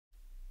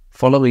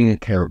Following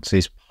accounts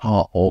is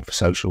part of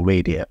social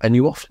media, and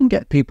you often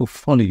get people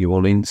follow you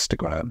on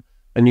Instagram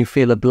and you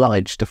feel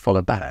obliged to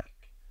follow back,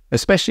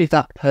 especially if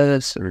that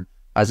person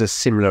has a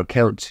similar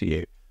account to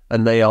you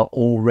and they are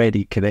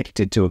already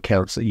connected to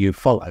accounts that you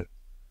follow.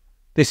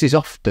 This is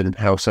often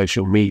how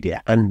social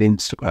media and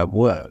Instagram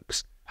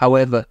works.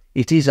 However,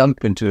 it is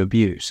open to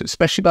abuse,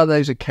 especially by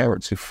those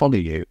accounts who follow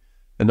you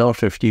and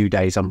after a few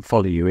days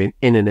unfollow you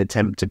in an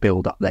attempt to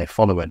build up their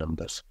follower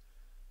numbers.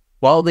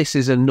 While this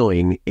is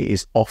annoying, it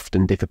is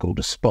often difficult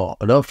to spot,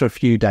 and after a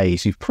few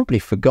days you've probably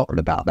forgotten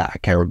about that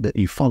account that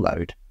you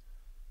followed.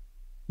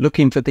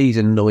 Looking for these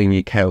annoying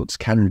accounts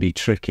can be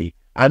tricky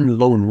and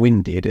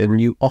long-winded,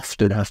 and you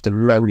often have to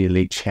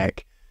manually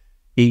check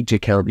each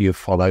account you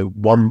follow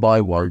one by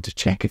one to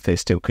check if they're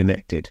still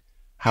connected.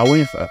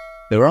 However,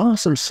 there are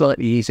some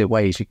slightly easier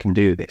ways you can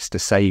do this to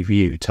save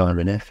you time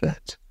and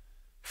effort.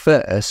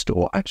 First,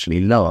 or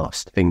actually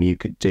last thing you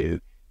could do,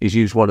 is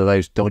use one of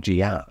those dodgy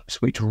apps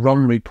which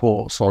run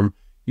reports on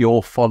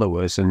your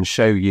followers and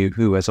show you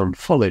who has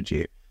unfollowed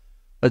you.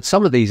 And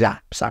some of these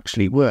apps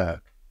actually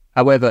work.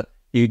 However,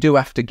 you do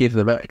have to give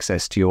them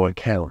access to your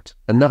account,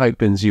 and that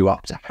opens you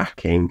up to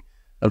hacking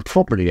and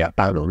probably a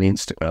ban on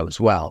Instagram as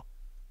well.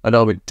 And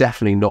I would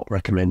definitely not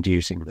recommend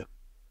using them.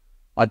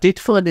 I did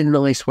find a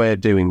nice way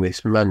of doing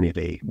this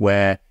manually,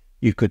 where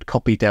you could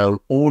copy down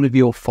all of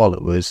your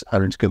followers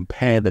and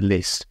compare the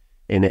list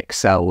in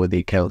Excel with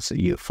the accounts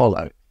that you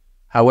follow.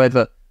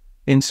 However,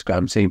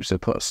 Instagram seems to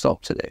put a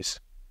stop to this.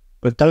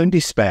 But don't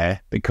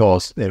despair,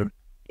 because there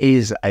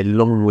is a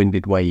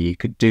long-winded way you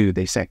could do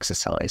this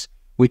exercise,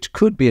 which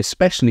could be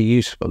especially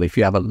useful if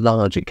you have a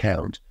large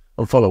account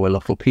and follow a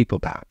lot of people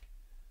back.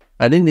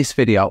 And in this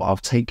video, I'll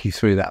take you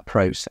through that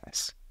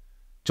process.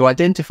 To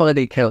identify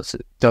the accounts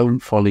that don't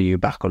follow you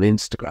back on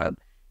Instagram,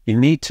 you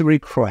need to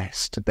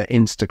request that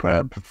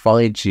Instagram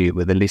provides you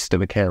with a list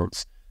of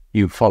accounts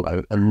you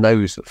follow and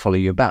those that follow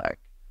you back.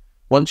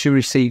 Once you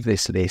receive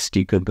this list,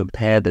 you can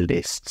compare the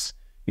lists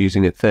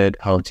using a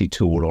third-party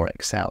tool or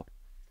Excel.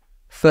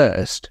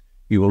 First,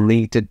 you will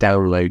need to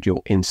download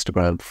your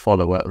Instagram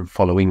follower and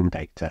following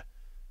data.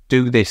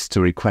 Do this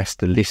to request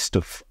the list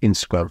of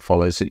Instagram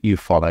followers that you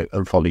follow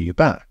and follow you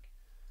back.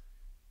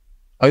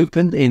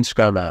 Open the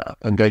Instagram app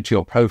and go to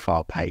your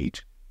profile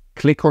page.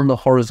 Click on the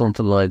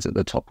horizontal lines at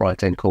the top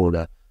right-hand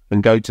corner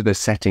and go to the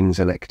Settings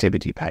and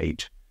Activity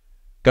page.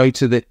 Go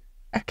to the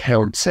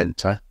Account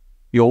Center,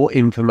 Your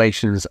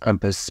Informations and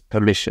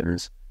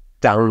Permissions,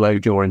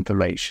 download your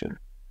information.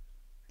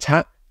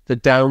 Tap the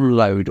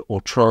Download or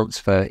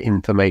Transfer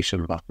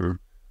Information button,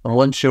 and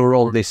once you're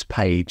on this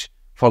page,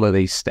 follow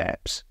these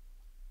steps.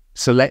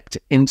 Select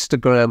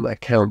Instagram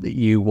account that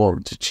you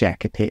want to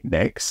check and hit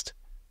Next.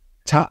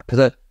 Tap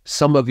the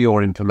Some of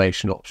Your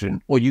Information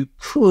option, or you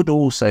could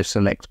also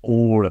select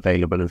all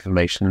available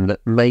information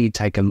that may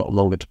take a lot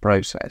longer to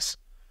process.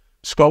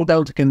 Scroll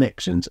down to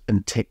Connections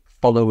and tick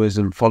Followers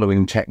and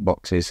Following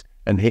checkboxes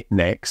and hit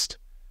Next.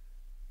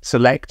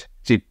 Select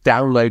to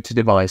Download to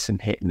Device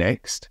and hit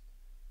Next.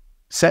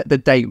 Set the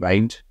date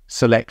range,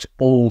 select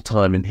All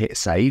Time and hit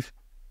Save.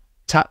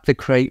 Tap the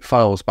Create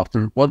Files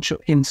button. Once your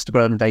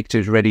Instagram data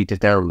is ready to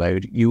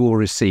download, you will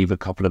receive a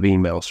couple of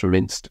emails from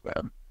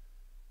Instagram.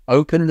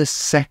 Open the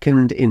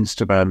second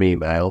Instagram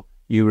email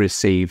you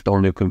received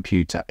on your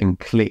computer and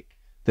click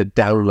the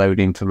Download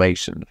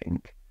Information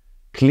link.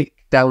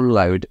 Click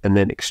Download and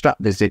then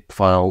extract the zip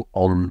file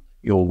on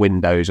your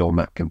Windows or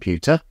Mac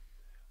computer.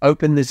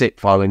 Open the zip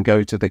file and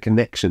go to the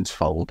Connections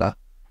folder.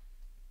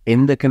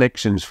 In the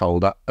Connections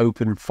folder,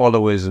 open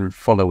Followers and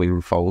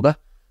Following folder.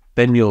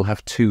 Then you'll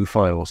have two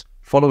files,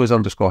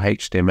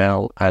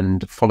 followers_HTML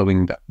and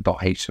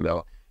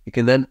following.html. You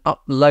can then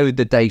upload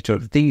the data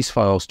of these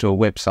files to a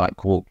website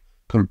called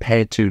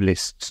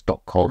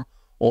comparetolists.com,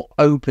 or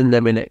open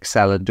them in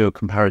Excel and do a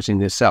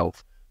comparison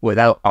yourself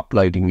without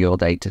uploading your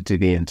data to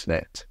the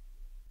internet.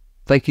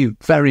 Thank you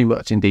very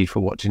much indeed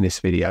for watching this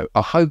video.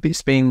 I hope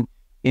it's been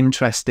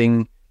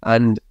interesting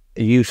and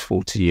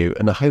useful to you,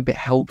 and I hope it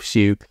helps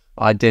you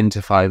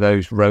identify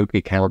those rogue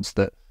accounts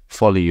that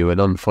follow you and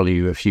unfollow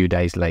you a few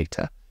days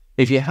later.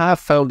 If you have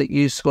found it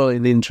useful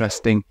and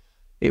interesting,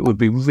 it would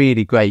be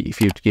really great if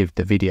you'd give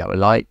the video a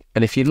like.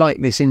 And if you like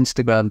this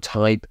Instagram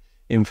type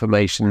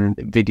information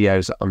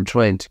videos that I'm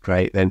trying to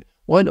create, then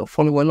why not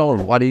follow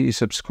along? Why don't you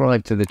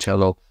subscribe to the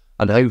channel,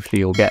 and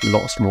hopefully you'll get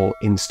lots more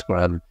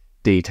Instagram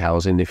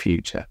details in the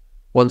future.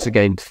 Once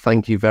again,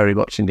 thank you very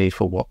much indeed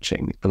for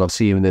watching, and I'll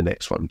see you in the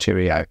next one.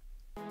 Cheerio.